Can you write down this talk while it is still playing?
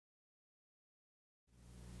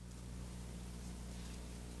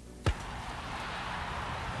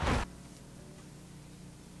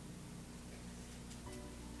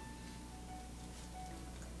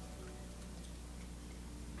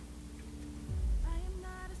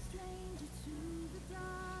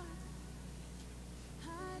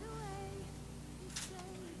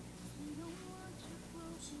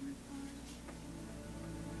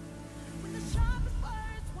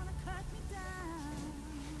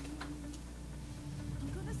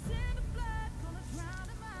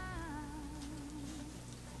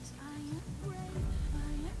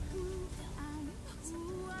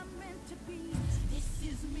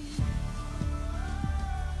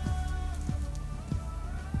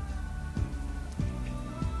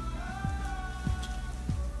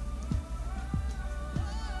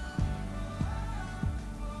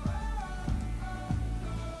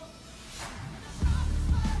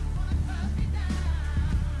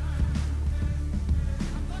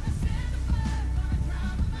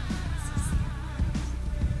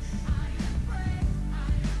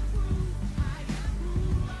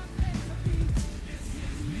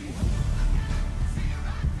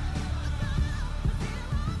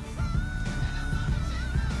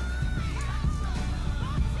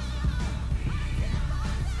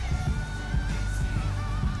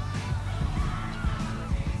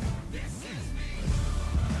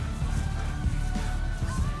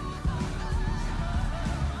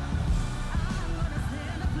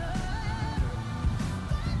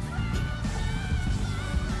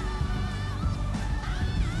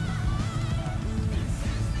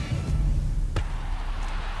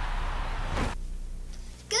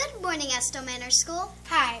morning, Estill Manor School.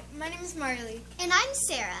 Hi, my name is Marley. And I'm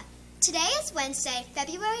Sarah. Today is Wednesday,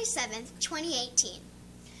 February 7th, 2018.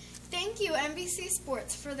 Thank you, NBC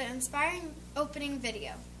Sports, for the inspiring opening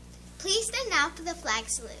video. Please stand now for the flag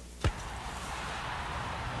salute.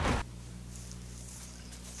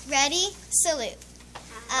 Ready? Salute.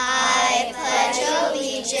 I pledge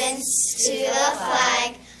allegiance to the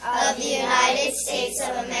flag of the United States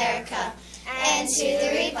of America and to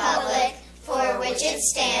the republic for which it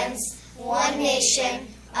stands, one nation,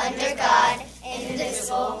 under God,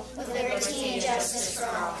 indivisible, with liberty and justice for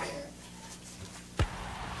all.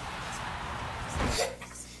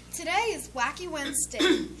 Today is Wacky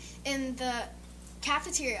Wednesday in the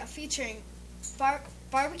cafeteria featuring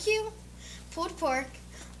barbecue, pulled pork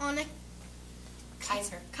on a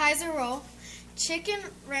Kaiser roll, chicken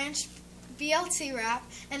ranch BLT wrap,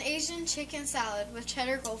 and Asian chicken salad with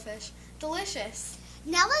cheddar goldfish. Delicious.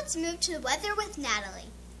 Now let's move to the weather with Natalie.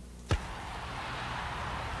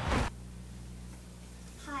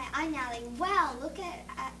 Hi, I'm Natalie. Wow, look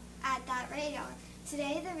at that radar.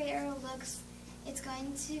 Today the radar looks, it's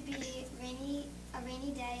going to be a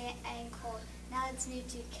rainy day and cold. Now let's move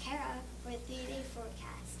to Kara for a 3-day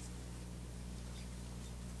forecast.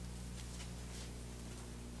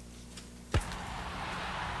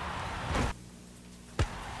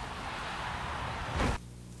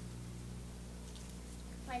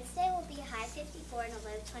 Wednesday will be a high of 54 and a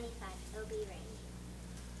low of 25. It will be rainy.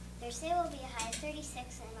 Thursday will be a high of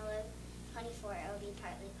 36 and a low of 24. It will be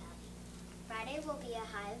partly cloudy. Friday will be a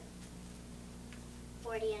high of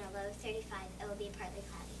 40 and a low of 35. It will be partly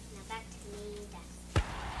cloudy. Now back to the main desk.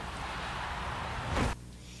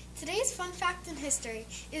 Today's fun fact in history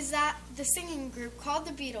is that the singing group called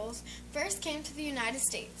the Beatles first came to the United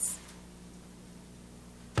States.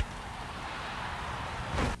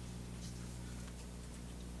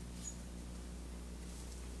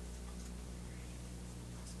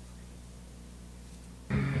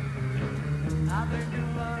 I think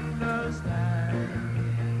you'll understand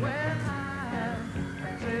when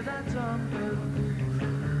I say that something.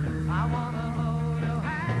 I wanna hold your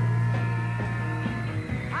hand.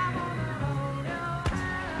 I wanna hold your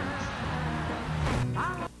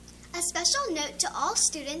hand. A special note to all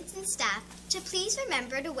students and staff to please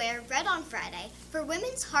remember to wear red on Friday for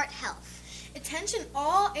Women's Heart Health. Attention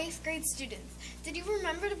all 8th grade students. Did you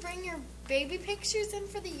remember to bring your baby pictures in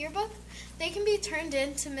for the yearbook? They can be turned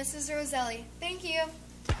in to Mrs. Roselli. Thank you.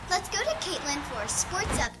 Let's go to Caitlin for a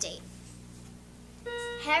sports update.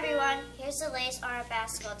 Hey everyone, here's the latest on our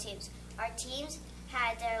basketball teams. Our teams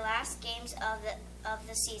had their last games of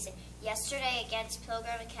the season yesterday against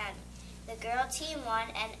Pilgrim Academy. The girl team won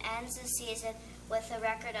and ends the season with a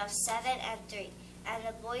record of 7-3, and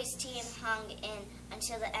the boys team hung in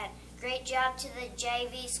until the end. Great job to the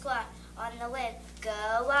JV squad on the win.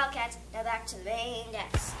 Go Wildcats! Now back to the main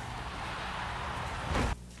desk.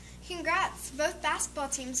 Congrats, both basketball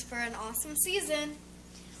teams, for an awesome season.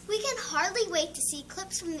 We can hardly wait to see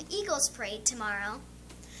clips from the Eagles parade tomorrow.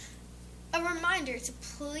 A reminder to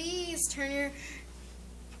please turn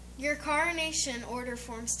your coronation order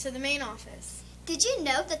forms to the main office. Did you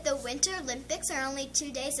know that the Winter Olympics are only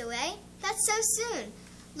 2 days away? That's so soon.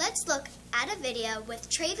 Let's look at a video with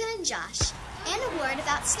Traven and Josh and a word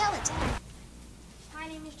about skeleton. My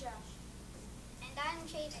name is Josh. And I'm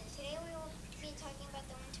Traven. Today we will be talking about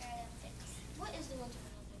the Winter Olympics. What is the Winter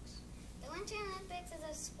Olympics? The Winter Olympics is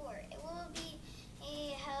a sport. It will be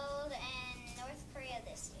held in North Korea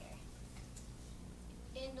this year.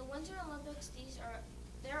 In the Winter Olympics,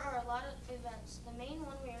 there are a lot of events. The main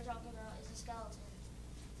one we are talking about is the skeleton.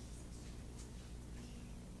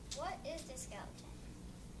 What is the skeleton?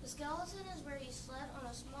 The skeleton is where you sled on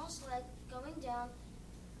a small sled going down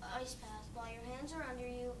an ice path while your hands are under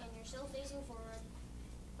you and you're still facing forward,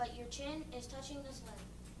 but your chin is touching the sled.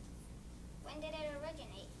 When did it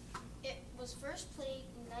originate? It was first played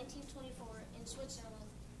in 1924 in Switzerland.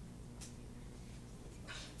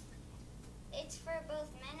 It's for both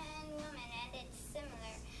men and women, and it's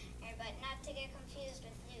similar, but not to get confused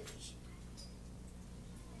with luge.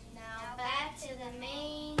 Now back to the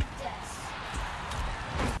main desk.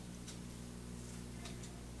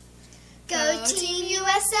 Go Team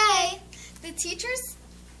USA! The teachers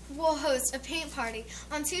will host a paint party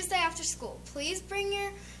on Tuesday after school. Please bring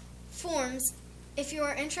your forms if you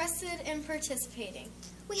are interested in participating.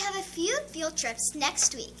 We have a few field trips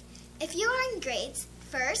next week. If you are in grades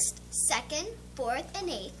 1st, 2nd, 4th, and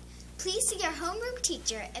 8th, please see your homeroom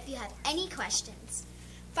teacher if you have any questions.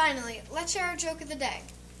 Finally, let's share our joke of the day.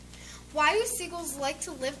 Why do seagulls like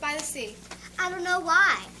to live by the sea? I don't know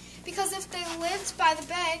why. Because if they lived by the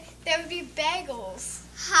bay, they would be bagels.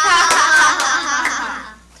 Ha ha ha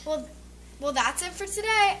ha ha. Well, that's it for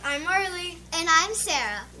today. I'm Marley. And I'm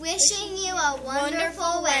Sarah, wishing you a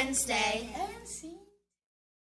wonderful Wednesday.